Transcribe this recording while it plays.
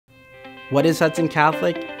What is Hudson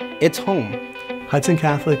Catholic? It's home. Hudson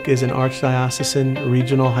Catholic is an archdiocesan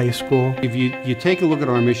regional high school. If you take a look at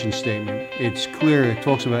our mission statement, it's clear it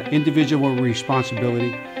talks about individual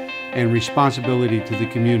responsibility and responsibility to the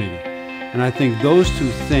community. And I think those two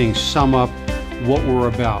things sum up what we're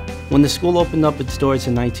about. When the school opened up its doors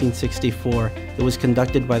in 1964, it was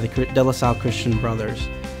conducted by the De La Salle Christian Brothers.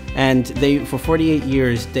 And for 48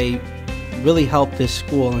 years, they really helped this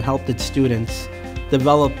school and helped its students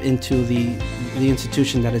develop into the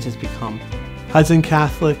institution that it has become. Hudson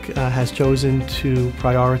Catholic has chosen to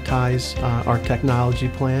prioritize our technology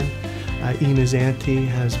plan. eMazzanti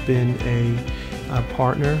has been a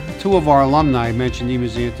partner. Two of our alumni mentioned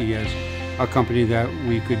eMazzanti as a company that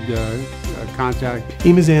we could contact.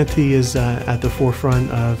 eMazzanti is at the forefront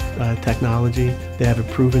of technology. They have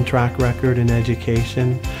a proven track record in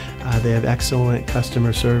education. They have excellent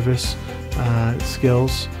customer service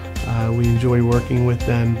skills. We enjoy working with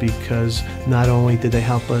them because not only did they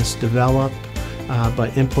help us develop,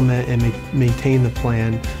 but implement and maintain the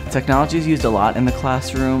plan. Technology is used a lot in the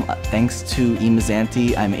classroom. Thanks to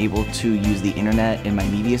eMazzanti, I'm able to use the internet in my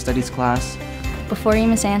media studies class. Before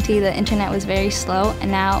eMazzanti, the internet was very slow,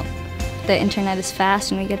 and now the internet is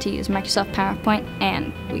fast and we get to use Microsoft PowerPoint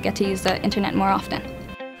and we get to use the internet more often.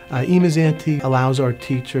 eMazzanti allows our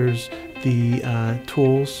teachers the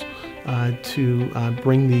tools to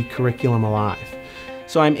bring the curriculum alive.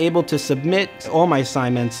 So I'm able to submit all my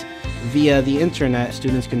assignments via the internet.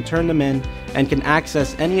 Students can turn them in and can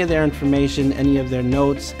access any of their information, any of their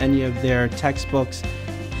notes, any of their textbooks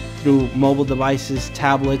through mobile devices,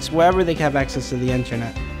 tablets, wherever they have access to the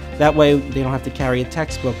internet. That way they don't have to carry a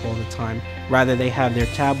textbook all the time. Rather, they have their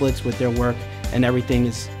tablets with their work and everything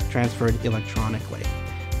is transferred electronically.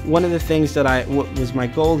 One of the things that was my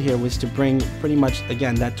goal here was to bring pretty much,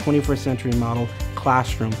 again, that 21st century model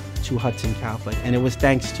classroom to Hudson Catholic, and it was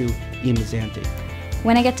thanks to eMazzanti.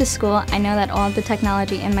 When I get to school, I know that all of the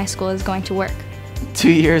technology in my school is going to work. 2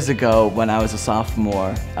 years ago, when I was a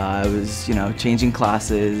sophomore, I was, changing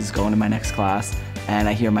classes, going to my next class, and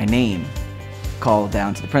I hear my name called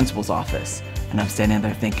down to the principal's office. And I'm standing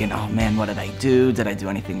there thinking, oh man, what did I do? Did I do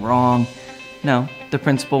anything wrong? No, the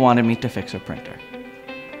principal wanted me to fix her printer.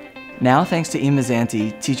 Now, thanks to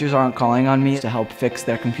eMazzanti, teachers aren't calling on me to help fix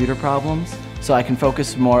their computer problems, so I can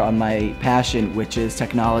focus more on my passion, which is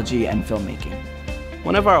technology and filmmaking.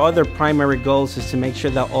 One of our other primary goals is to make sure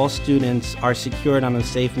that all students are secured on a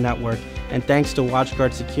safe network, and thanks to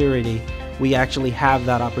WatchGuard Security, we actually have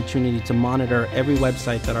that opportunity to monitor every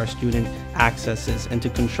website that our student accesses and to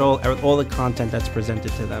control all the content that's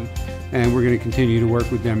presented to them. And we're going to continue to work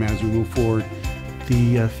with them as we move forward.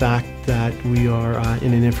 The fact that we are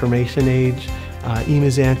in an information age,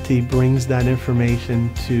 eMazzanti brings that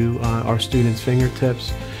information to our students'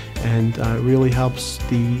 fingertips and really helps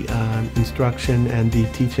the instruction and the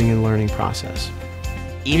teaching and learning process.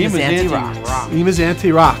 eMazzanti rocks.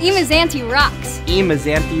 eMazzanti rocks. eMazzanti rocks.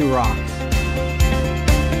 eMazzanti rocks.